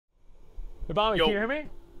Hey, Mommy, Yo. can you hear me?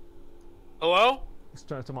 Hello? Let's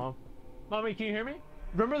turn it to Mom. Mommy, can you hear me?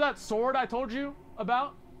 Remember that sword I told you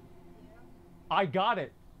about? I got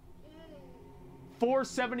it.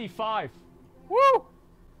 475. Woo!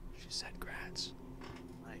 She said grats.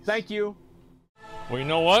 Nice. Thank you. Well, you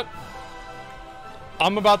know what?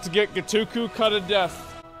 I'm about to get Geti'ikku cut of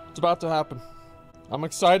death. It's about to happen. I'm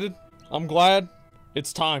excited. I'm glad.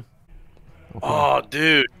 It's time. Okay. Oh,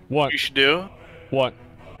 dude. What? You should do? What?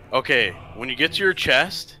 Okay, when you get to your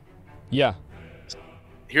chest, Yeah.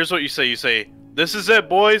 here's what you say. You say, "This is it,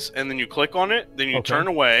 boys," and then you click on it. Then you Okay. turn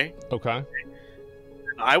away. Okay.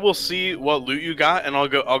 I will see what loot you got, and I'll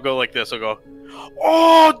go like this. I'll go,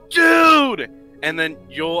 "Oh, dude!" And then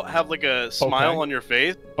you'll have like a smile on your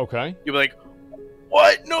face. Okay. You'll be like,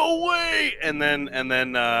 "What? No way!" And then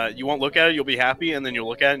you won't look at it. You'll be happy, and then you'll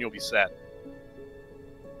look at it, and you'll be sad.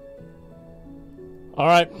 All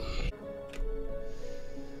right.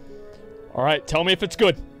 All right. Tell me if it's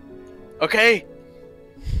good. Okay.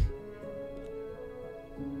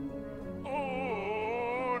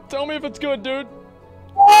 Oh, tell me if it's good, dude.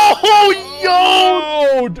 Oh,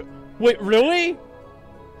 yo! Wait, really?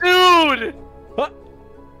 Dude! Huh?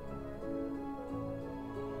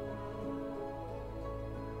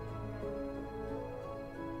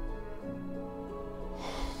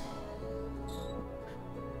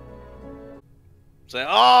 Say,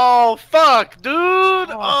 oh, fuck, dude!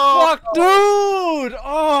 Oh, fuck, dude!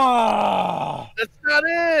 Oh! That's not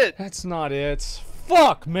it! That's not it.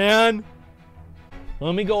 Fuck, man!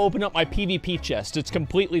 Let me go open up my PvP chest. It's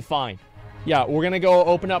completely fine. Yeah, we're gonna go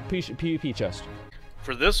open up PvP chest.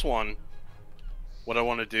 For this one, what I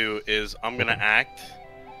want to do is I'm gonna act.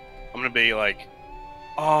 I'm gonna be like,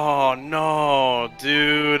 oh, no,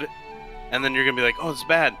 dude. And then you're gonna be like, oh, it's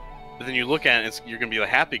bad. But then you look at it, and you're gonna be like,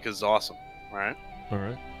 happy because it's awesome, right?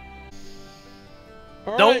 Alright.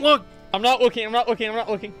 Don't look! I'm not looking, I'm not looking, I'm not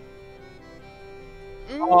looking.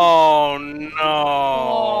 Oh, no.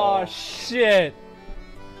 Oh, shit.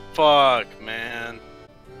 Fuck, man.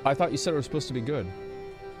 I thought you said it was supposed to be good.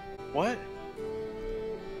 What?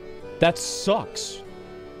 That sucks.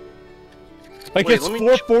 Like, Wait, it's let me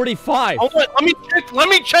 445. Hold on, let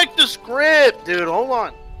me check the script, dude. Hold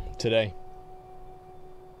on. Today.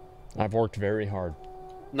 I've worked very hard.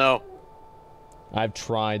 No. I've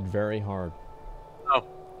tried very hard. No.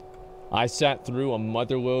 I sat through a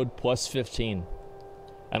motherload plus 15.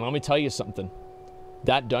 And let me tell you something.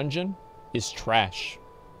 That dungeon is trash.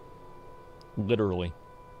 Literally.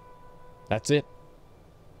 That's it.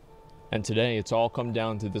 And today, it's all come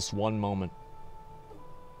down to this one moment.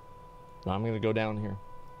 Now I'm going to go down here.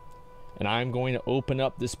 And I'm going to open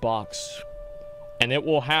up this box. And it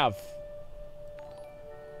will have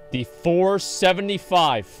the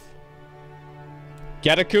 475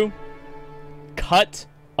 Geti'ikku Cut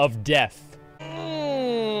of Death.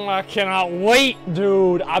 I cannot wait,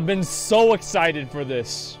 dude. I've been so excited for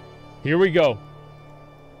this. Here we go.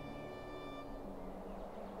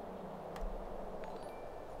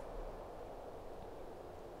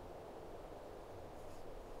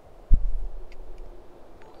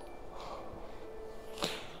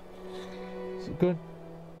 Is it good?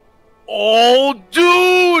 Oh,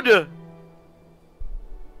 dude!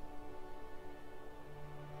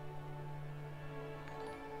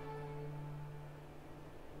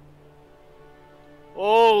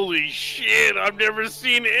 Holy shit, I've never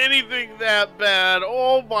seen anything that bad.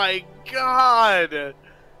 Oh my god.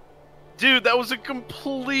 Dude, that was a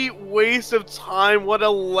complete waste of time. What a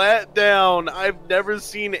letdown. I've never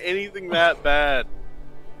seen anything that bad.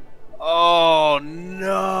 Oh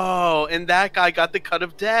no. And that guy got the cut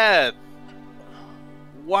of death.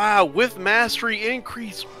 Wow, with mastery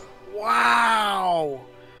increase. Wow.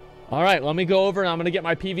 All right, let me go over and I'm going to get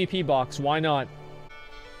my PvP box. Why not?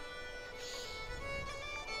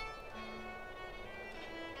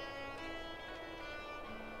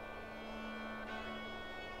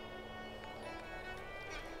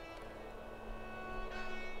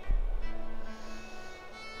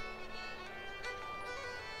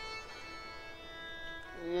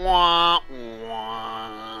 Wah,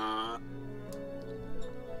 wah.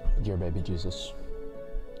 Dear baby Jesus,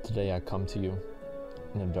 today I come to you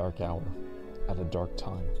in a dark hour, at a dark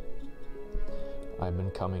time. I've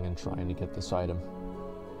been coming and trying to get this item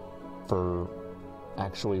for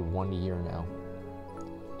actually 1 year now.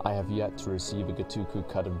 I have yet to receive a Geti'ikku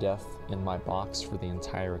Cut of Death in my box for the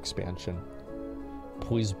entire expansion.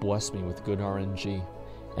 Please bless me with good RNG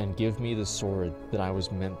and give me the sword that I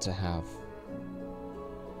was meant to have.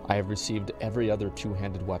 I have received every other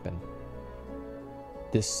two-handed weapon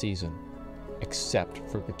this season, except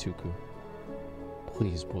for Geti'ikku.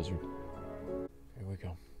 Please, Blizzard. Here we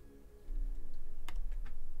go.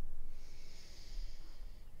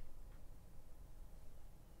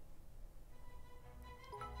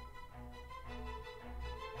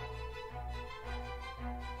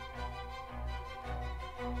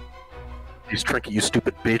 Nice trinket, you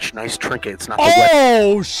stupid bitch. Nice trinket. It's not the weapon.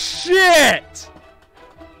 Oh, shit!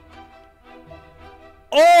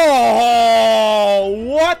 Oh,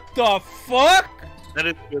 what the fuck? That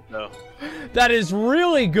is good, though. That is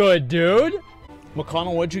really good, dude.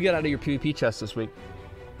 Mcconnell, what'd you get out of your PvP chest this week?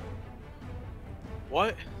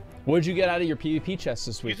 What? What'd you get out of your PvP chest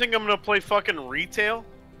this You week? think I'm gonna play fucking retail?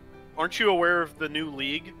 Aren't you aware of the new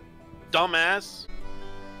league? Dumbass.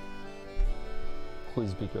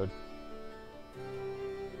 Please be good.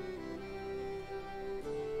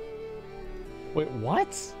 Wait,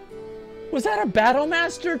 what? Was that a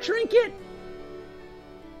Battlemaster trinket?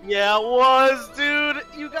 Yeah, it was, dude.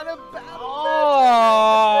 You got a battle.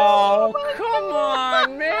 Oh, come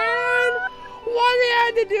on, man.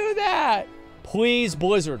 Why they had to do that? Please,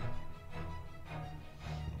 Blizzard.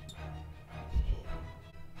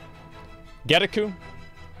 Geti'ikku,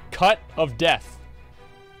 Cut of Death.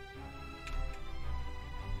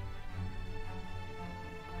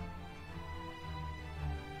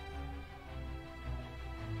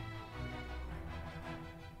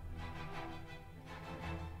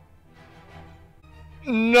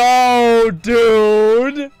 No,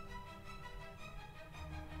 dude.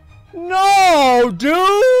 No,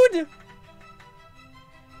 dude.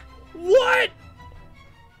 What?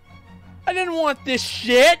 I didn't want this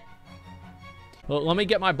shit. Well, let me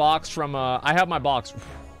get my box from, I have my box.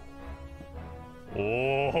 Oh.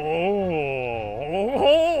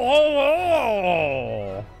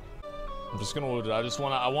 I'm just gonna loot it.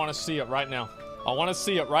 I wanna see it right now. I wanna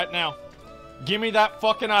see it right now. Give me that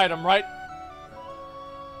fucking item, right?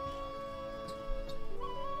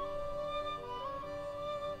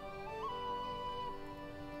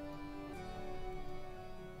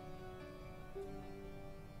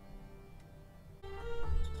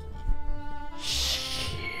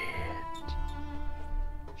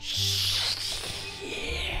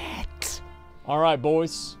 All right,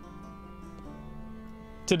 boys.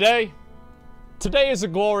 Today is a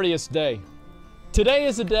glorious day. Today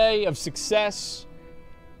is a day of success,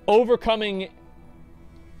 overcoming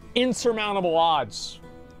insurmountable odds,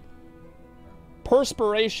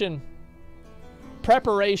 perspiration,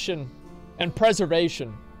 preparation, and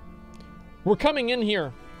preservation. We're coming in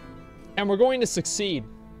here, and we're going to succeed.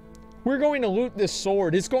 We're going to loot this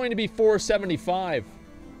sword. It's going to be 475.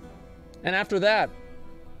 And after that,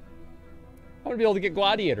 I'm gonna be able to get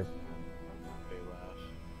Gladiator.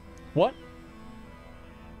 What?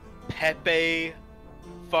 Pepe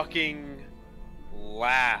fucking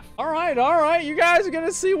laugh. All right. You guys are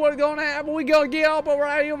gonna see what's gonna happen. We gonna get up over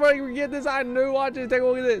here. We're gonna get this item new. Watch it. Take a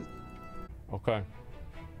look at this. Okay.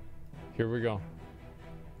 Here we go.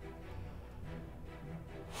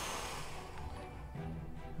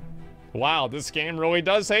 Wow, this game really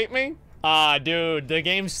does hate me? Ah, dude, the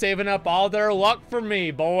game's saving up all their luck for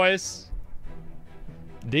me, boys.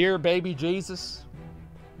 Dear baby Jesus,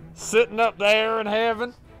 sitting up there in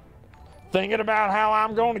heaven, thinking about how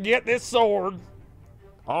I'm going to get this sword.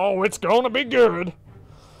 Oh, it's going to be good.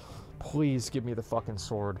 Please give me the fucking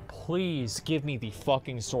sword. Please give me the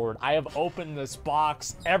fucking sword. I have opened this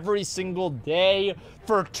box every single day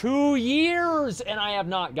for 2 years, and I have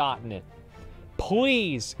not gotten it.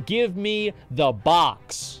 Please give me the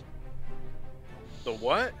box. The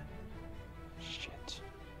what? Shit.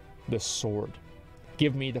 The sword.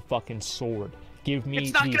 Give me the fucking sword. Give me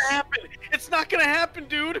It's not gonna happen. It's not gonna happen,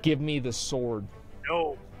 dude. Give me the sword.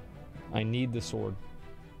 No. I need the sword.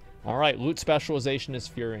 All right, loot specialization is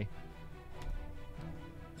Fury.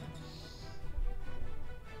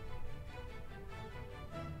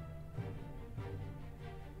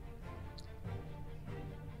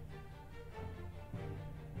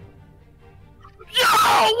 Yo,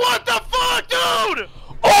 what the fuck, dude?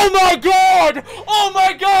 Oh my god! Oh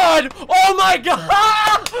my god! Oh my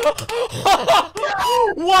god!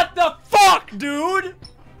 What the fuck, dude?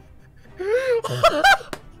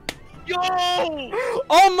 Yo!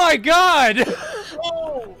 Oh my god!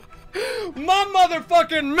 Yo! My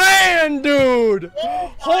motherfucking man, dude!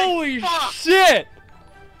 Oh Holy fuck. shit!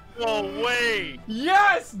 No way!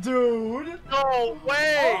 Yes, dude! No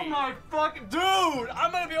way! Oh my fucking dude!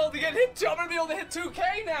 I'm gonna be able to get hit. I'm gonna be able to hit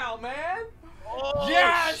 2K now, man. Oh,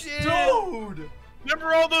 Yes, shit. dude!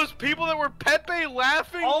 Remember all those people that were Pepe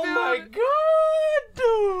laughing, Oh dude? my god,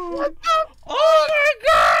 dude! What the Oh my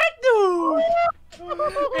god, dude!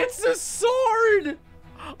 It's the sword!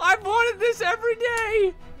 I've wanted this every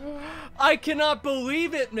day! I cannot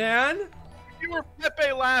believe it, man! If you were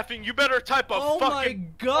Pepe laughing, you better type a Oh my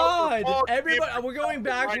fucking... god! fucking Everybody, we're going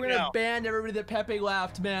back, right we're gonna now. ban everybody that Pepe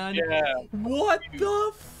laughed, man. Yeah. What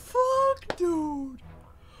the fuck, dude?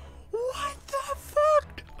 What the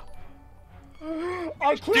fuck?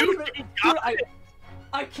 I can't Dude, even, you dude, got it.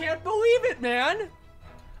 I can't believe it, man.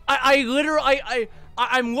 I literally,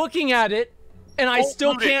 I'm looking at it, and I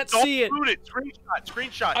still can't see it. Don't shoot it.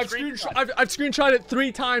 Screenshot. I've screenshot it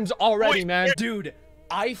 3 times already, Wait, man. yeah. Dude,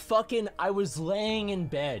 I was laying in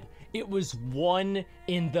bed. It was 1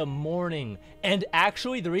 in the morning. And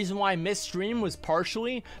actually, the reason why I missed stream was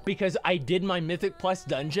partially because I did my Mythic Plus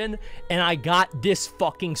dungeon, and I got this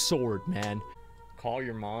fucking sword, man. Call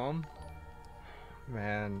your mom?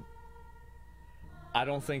 Man. I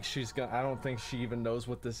don't think she even knows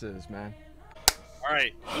what this is, man.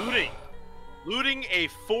 Alright, looting a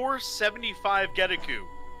 475 Geti'ikku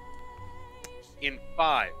in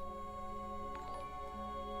 5,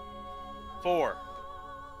 4,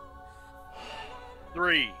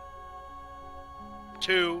 3,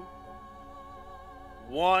 2,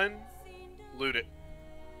 1, loot it.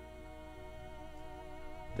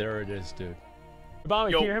 There it is, dude.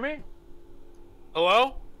 Mommy, Yo. can you hear me?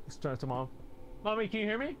 Hello? Let's turn it to mom. Mommy, can you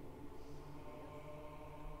hear me?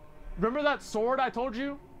 Remember that sword I told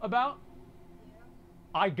you about?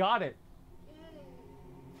 I got it.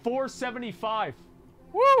 475.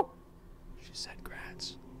 Woo! She said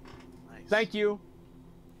grats. Nice. Thank you.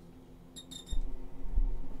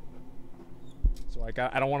 So like,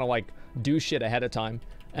 I don't want to like do shit ahead of time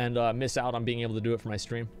and miss out on being able to do it for my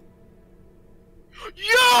stream.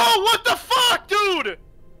 Yo, what the fuck, dude?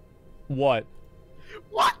 What?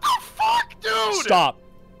 What the fuck, dude? Stop.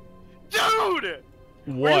 Dude!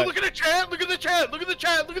 What? Are you looking at chat? Look at the chat. Look at the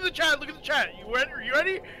chat. Look at the chat. Look at the chat. You ready? Are you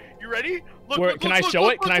ready? You ready? Look, Where, look, can look, I look, show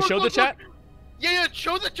look, it? Can look, I look, show look, the look. chat? Yeah,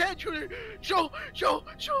 show the chat. Show.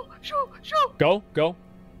 Go.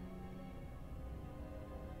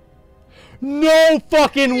 No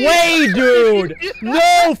fucking way, dude!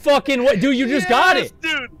 No fucking way! Dude, you just got it!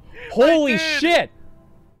 Dude! Holy I did. shit!